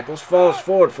of tackles, falls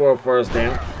forward for a first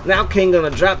down. Now King going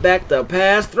to drop back the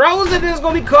pass, throws it, and it's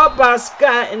going to be caught by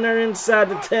Scott, and they're inside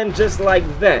the 10 just like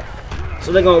that.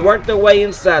 So they're going to work their way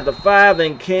inside the 5,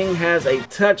 and King has a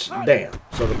touchdown.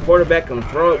 So the quarterback can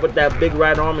throw it with that big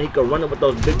right arm, and he can run it with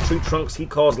those big tree trunks he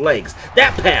calls legs.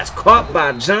 That pass caught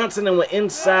by Johnson, and we're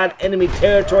inside enemy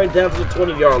territory down to the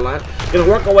 20-yard line. Going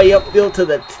to work our way upfield to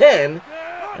the 10,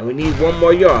 and we need 1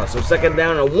 more yard. So 2nd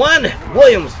down and 1.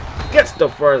 Williams gets the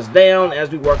first down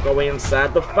as we work our way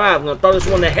inside the 5. We're going to throw this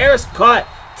one to Harris. Caught.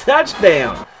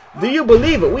 Touchdown. Do you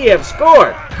believe it? We have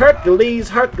scored. Hercules,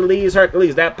 Hercules,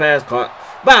 Hercules. That pass caught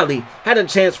by Lee. Had a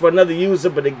chance for another user,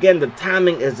 but again, the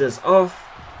timing is just off.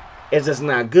 It's just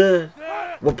not good.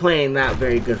 We're playing not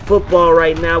very good football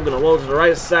right now. We're going to roll to the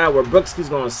right side where Brookski's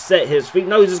going to set his feet.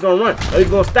 No, he's just going to run. No, he's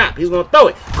going to stop. He's going to throw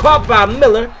it. Caught by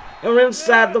Miller, and we're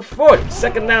inside the 40.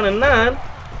 2nd down and 9.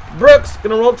 Brooks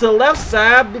going to roll to the left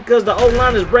side because the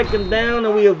O-line is breaking down,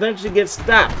 and we eventually get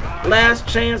stopped. Last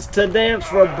chance to dance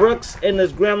for Brooks in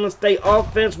this Grambling State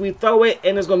offense. We throw it,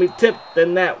 and it's going to be tipped,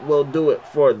 and that will do it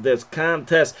for this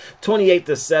contest.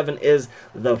 28-7 is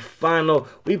the final.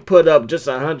 We put up just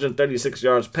 136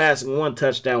 yards passing, 1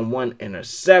 touchdown, 1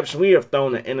 interception. We have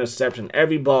thrown an interception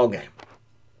every ball game.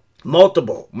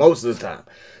 Multiple, most of the time.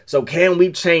 So can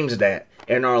we change that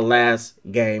in our last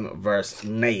game versus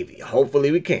Navy?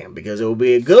 Hopefully we can, because it will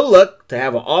be a good look to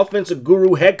have an offensive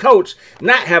guru head coach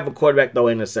not have a quarterback throw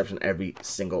an interception every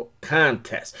single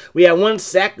contest. We had 1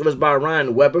 sack. It was by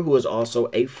Ryan Weber, who is also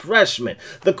a freshman.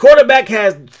 The quarterback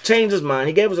has changed his mind.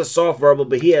 He gave us a soft verbal,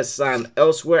 but he has signed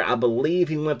elsewhere. I believe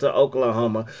he went to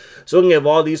Oklahoma. So we can give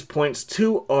all these points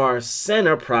to our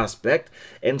center prospect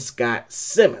and Scott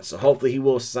Simmons. So hopefully he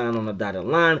will sign on the dotted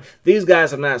line. These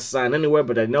guys have not signed anywhere,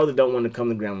 but they know they don't want to come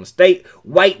to Grambling State.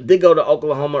 White did go to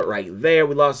Oklahoma right there.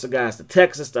 We lost the guys to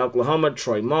Texas, to Oklahoma.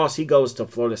 Troy Moss, he goes to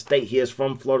Florida State. He is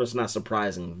from Florida, it's not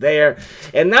surprising there.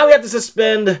 And now we have to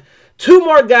suspend 2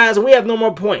 more guys, and we have no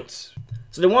more points.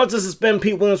 So they want us to suspend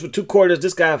Pete Williams for 2 quarters.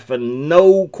 This guy for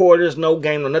no quarters, no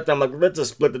game, no nothing. I'm like, let's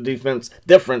just split the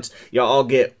difference. Y'all all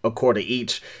get a quarter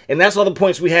each. And that's all the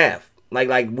points we have.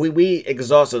 Like we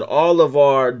exhausted all of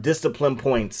our discipline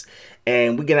points,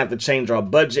 and we're going to have to change our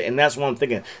budget, and that's what I'm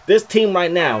thinking. This team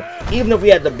right now, even if we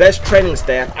had the best training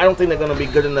staff, I don't think they're going to be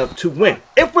good enough to win.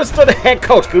 If we're still the head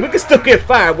coach, because we can still get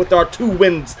fired with our 2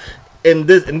 wins in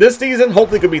this season.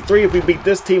 Hopefully it could be 3 if we beat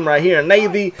this team right here in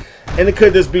Navy, and it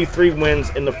could just be 3 wins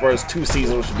in the first 2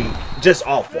 seasons, which would be just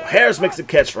awful. Harris makes a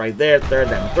catch right there, 3rd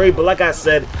down and 3, but like I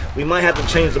said, we might have to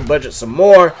change the budget some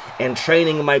more, and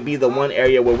training might be the one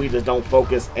area where we just don't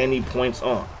focus any points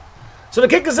on. So the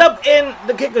kick is up, and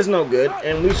the kick is no good,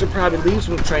 and we should probably leave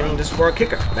some training just for a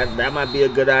kicker. That might be a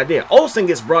good idea. Olsen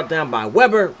gets brought down by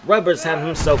Weber. Weber's having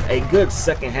himself a good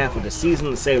second half of the season,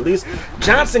 to say the least.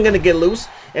 Johnson going to get loose,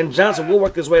 and Johnson will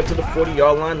work his way up to the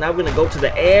 40-yard line. Now we're going to go to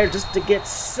the air just to get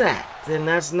sacked, and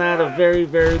that's not a very,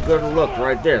 very good look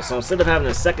right there. So instead of having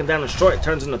a 2nd down and short, it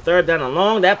turns into 3rd down and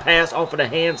long. That pass off of the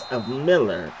hands of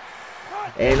Miller.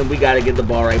 And we got to get the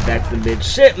ball right back to the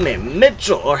midshipman.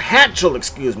 Hatchell,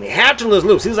 excuse me. Hatchell is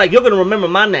loose. He's like, you're going to remember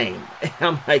my name. And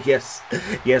I'm like, yes,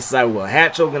 I will.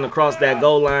 Hatchell going to cross that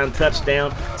goal line,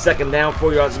 touchdown. Second down,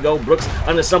 4 yards to go. Brooks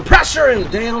under some pressure,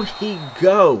 and down he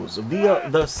goes via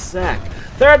the sack.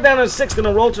 Third down and 6, going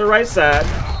to roll to the right side.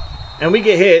 And we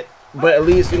get hit. But at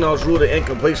least, it's ruled an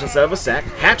incompletion instead of a sack.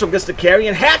 Hatchell gets the carry,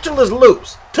 and Hatchell is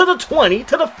loose. To the 20,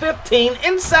 to the 15,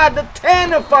 inside the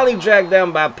 10, and finally dragged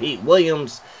down by Pete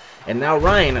Williams. And now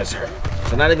Ryan is hurt.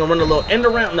 So now they're going to run a little end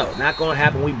around. No, not going to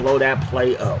happen. We blow that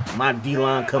play up. My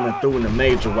D-line coming through in a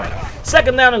major way.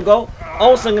 Second down and goal.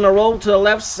 Olsen going to roll to the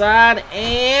left side,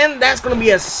 and that's going to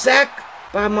be a sack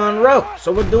by Monroe.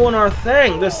 So we're doing our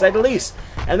thing, to say the least.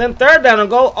 And then third down and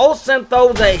goal, Olsen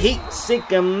throws a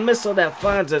heat-seeking missile that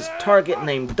finds its target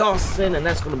named Dawson, and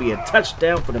that's going to be a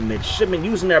touchdown for the midshipmen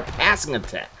using their passing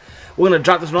attack. We're going to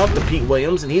drop this one off to Pete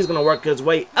Williams, and he's going to work his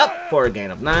way up for a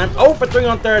gain of 9. 0 for 3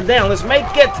 on third down. Let's make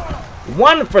it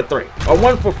 1 for 3, or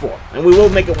 1 for 4. And we will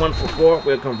make it 1 for 4.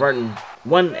 We're converting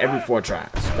 1 every 4 tries.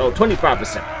 So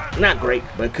 25%. Not great,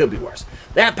 but it could be worse.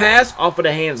 That pass off of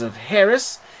the hands of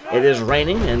Harris. It is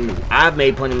raining, and I've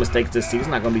made plenty of mistakes this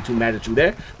season. Not going to be too mad at you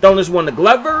there. Throwing this one to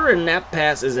Glover, and that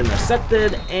pass is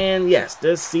intercepted. And yes,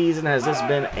 this season has just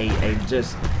been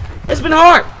it's been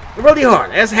hard. Really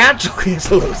hard. As Hatchell gets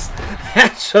loose.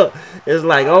 Hatchell is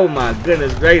like, oh my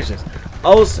goodness gracious.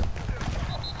 Olsen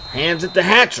hands it to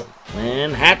Hatchell.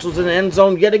 And Hatchell's in the end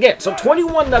zone yet again. So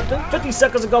 21-0, 50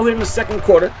 seconds to go here in the second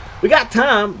quarter. We got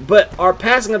time, but our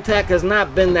passing attack has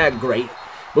not been that great.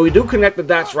 But we do connect the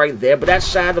dots right there. But that's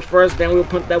shy of the first down. We'll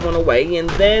put that one away. And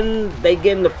then they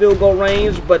get in the field goal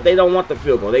range, but they don't want the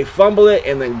field goal. They fumble it,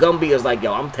 and then Gumby is like,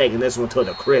 yo, I'm taking this one to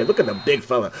the crib. Look at the big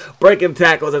fella breaking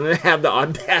tackles and then have the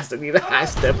audacity to high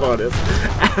step on this.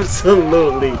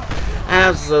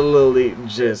 Absolutely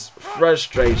just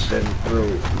frustration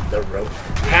through the roof.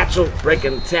 Hatchell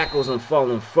breaking tackles and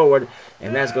falling forward.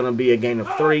 And that's going to be a gain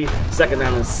of 3. Second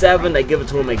down and 7. They give it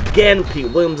to him again.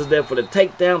 Pete Williams is there for the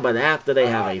takedown. But after they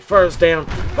have a first down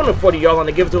from the 40-yard line,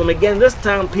 they give it to him again. This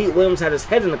time, Pete Williams had his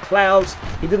head in the clouds.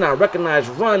 He did not recognize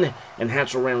run. And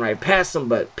Hatchell ran right past him.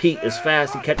 But Pete is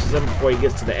fast. He catches him before he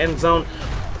gets to the end zone.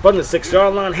 From the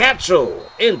 6-yard line, Hatchell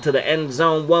into the end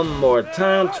zone one more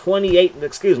time.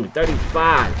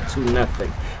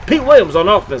 35-0. Pete Williams on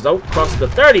offense, though, crosses the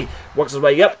 30. Works his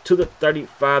way up to the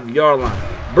 35-yard line.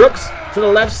 Brooks to the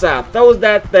left side, throws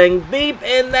that thing deep,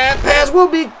 and that pass will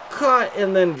be caught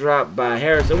and then dropped by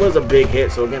Harris. It was a big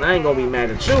hit, so again, I ain't going to be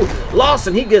mad at you.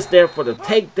 Lawson, he gets there for the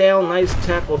takedown. Nice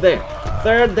tackle there.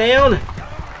 Third down,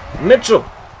 Mitchell.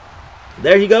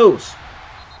 There he goes.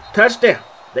 Touchdown.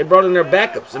 They brought in their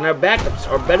backups, and their backups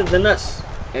are better than us.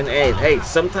 And hey,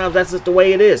 sometimes that's just the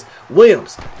way it is.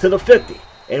 Williams to the 50.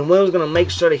 And Williams going to make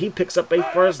sure that he picks up a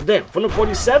first down. From the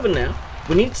 47 now.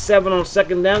 We need 7 on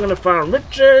second down. Going to find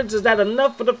Richards. Is that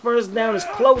enough for the first down? It's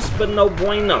close, but no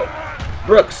bueno.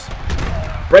 Brooks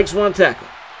breaks one tackle.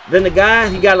 Then the guy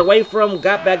he got away from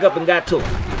got back up and got to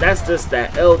him. That's just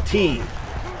that LT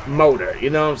motor. You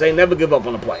know what I'm saying? Never give up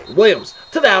on the play. Williams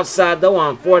to the outside, though,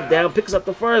 on fourth down. Picks up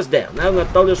the first down. Now we're going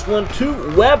to throw this one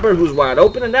to Weber, who's wide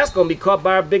open. And that's going to be caught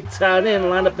by our big tight end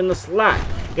lined up in the slot.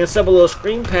 Gonna sub a little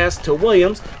screen pass to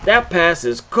Williams. That pass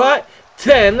is caught.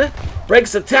 10.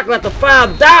 Breaks the tackle at the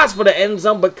 5. Dives for the end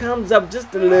zone, but comes up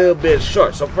just a little bit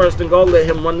short. So first and goal, let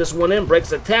him run this one in. Breaks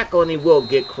the tackle, and he will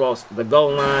get across the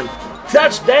goal line.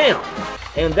 Touchdown.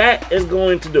 And that is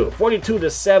going to do it.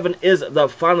 42-7 is the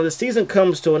final. The season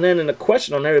comes to an end, and the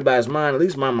question on everybody's mind, at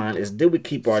least my mind, is did we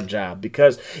keep our job?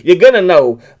 Because you're going to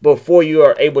know before you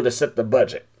are able to set the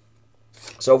budget.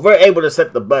 So if we're able to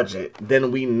set the budget,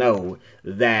 then we know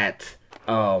that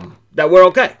that we're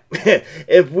okay.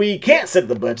 If we can't set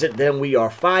the budget, then we are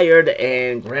fired,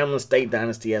 and Grambling State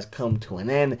Dynasty has come to an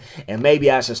end, and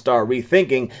maybe I should start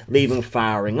rethinking leaving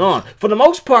firing on. For the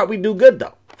most part, we do good,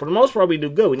 though. For the most part, we do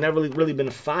good. We've never really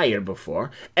been fired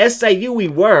before. SAU, we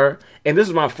were, and this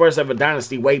is my first ever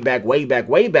Dynasty way back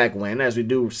when, as we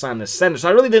do sign the center. So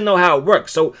I really didn't know how it worked.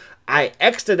 So I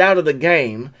exited out of the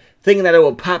game thinking that it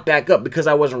would pop back up because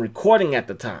I wasn't recording at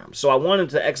the time. So I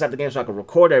wanted to exit out the game so I could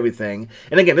record everything.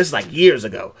 And again, this is like years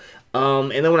ago.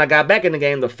 And then when I got back in the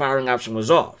game, the firing option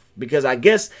was off. Because I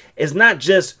guess it's not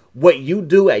just what you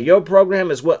do at your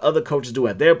program, it's what other coaches do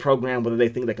at their program, whether they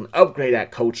think they can upgrade that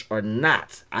coach or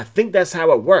not. I think that's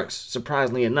how it works,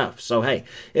 surprisingly enough. So, hey,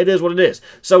 it is what it is.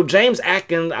 So, James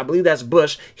Atkins, I believe that's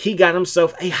Bush, he got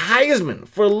himself a Heisman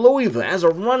for Louisville as a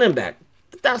running back.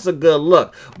 That's a good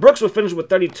look. Brooks will finish with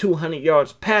 3,200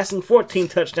 yards passing, 14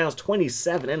 touchdowns,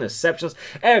 27 interceptions.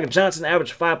 Eric Johnson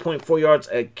averaged 5.4 yards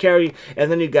a carry.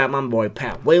 And then you got my boy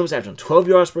Pat Williams averaging 12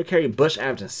 yards per carry. Bush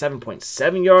averaging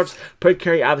 7.7 yards per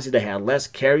carry. Obviously, they had less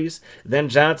carries than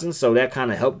Johnson, so that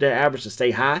kind of helped their average to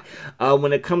stay high.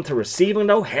 When it comes to receiving,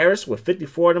 though, Harris with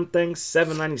 54 of them things,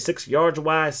 796 yards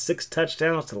wide, 6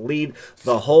 touchdowns to lead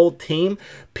the whole team.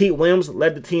 Pete Williams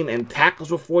led the team in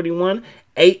tackles with 41,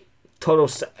 8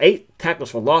 tackles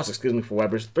for loss, for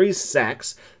Weber's, 3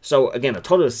 sacks. So, again, a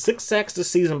total of 6 sacks this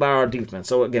season by our defense.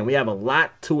 So, again, we have a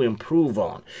lot to improve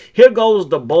on. Here goes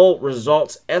the bowl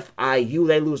results. FIU,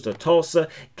 they lose to Tulsa.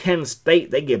 Kent State,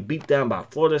 they get beat down by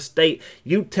Florida State.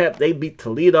 UTEP, they beat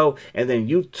Toledo. And then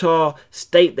Utah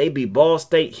State, they beat Ball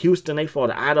State. Houston, they fall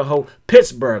to Idaho.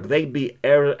 Pittsburgh, they beat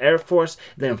Air Force.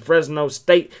 Then Fresno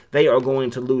State, they are going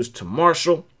to lose to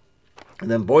Marshall. And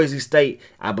then Boise State,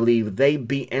 I believe they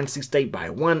beat NC State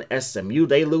by 1. SMU,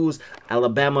 they lose.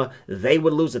 Alabama, they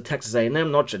would lose to Texas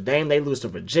A&M. Notre Dame, they lose to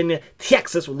Virginia.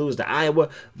 Texas would lose to Iowa.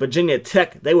 Virginia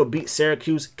Tech, they would beat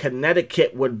Syracuse.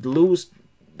 Connecticut would lose.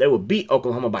 They would beat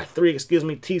Oklahoma by 3,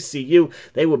 TCU,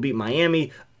 they would beat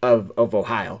Miami of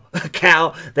Ohio.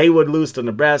 Cal, they would lose to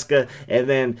Nebraska. And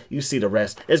then you see the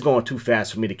rest. It's going too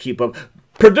fast for me to keep up.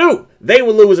 Purdue, they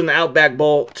would lose in the Outback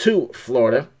Bowl to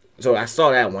Florida. So I saw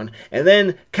that one. And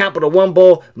then Capital One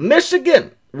Bowl,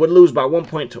 Michigan would lose by 1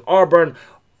 point to Auburn.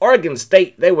 Oregon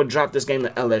State, they would drop this game to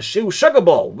LSU. Sugar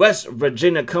Bowl, West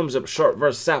Virginia comes up short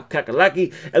versus South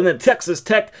Kakalaki. And then Texas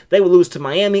Tech, they would lose to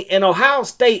Miami. And Ohio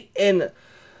State in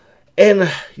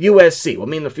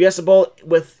USC. The Fiesta Bowl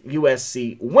with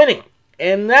USC winning.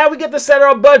 And now we get to set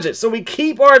our budget. So we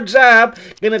keep our job.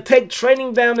 Going to take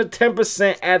training down to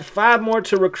 10%. Add 5 more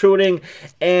to recruiting.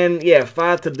 And,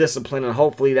 5 to discipline. And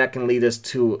hopefully that can lead us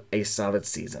to a solid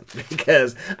season.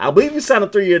 Because I believe you signed a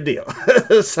 3-year deal.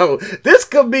 So this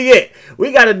could be it.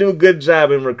 We got to do a good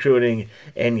job in recruiting.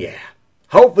 And,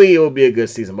 hopefully it will be a good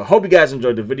season. But hope you guys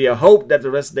enjoyed the video. Hope that the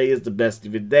rest of the day is the best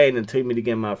of your day. And until you meet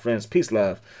again, my friends, peace,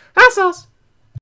 love, hot sauce.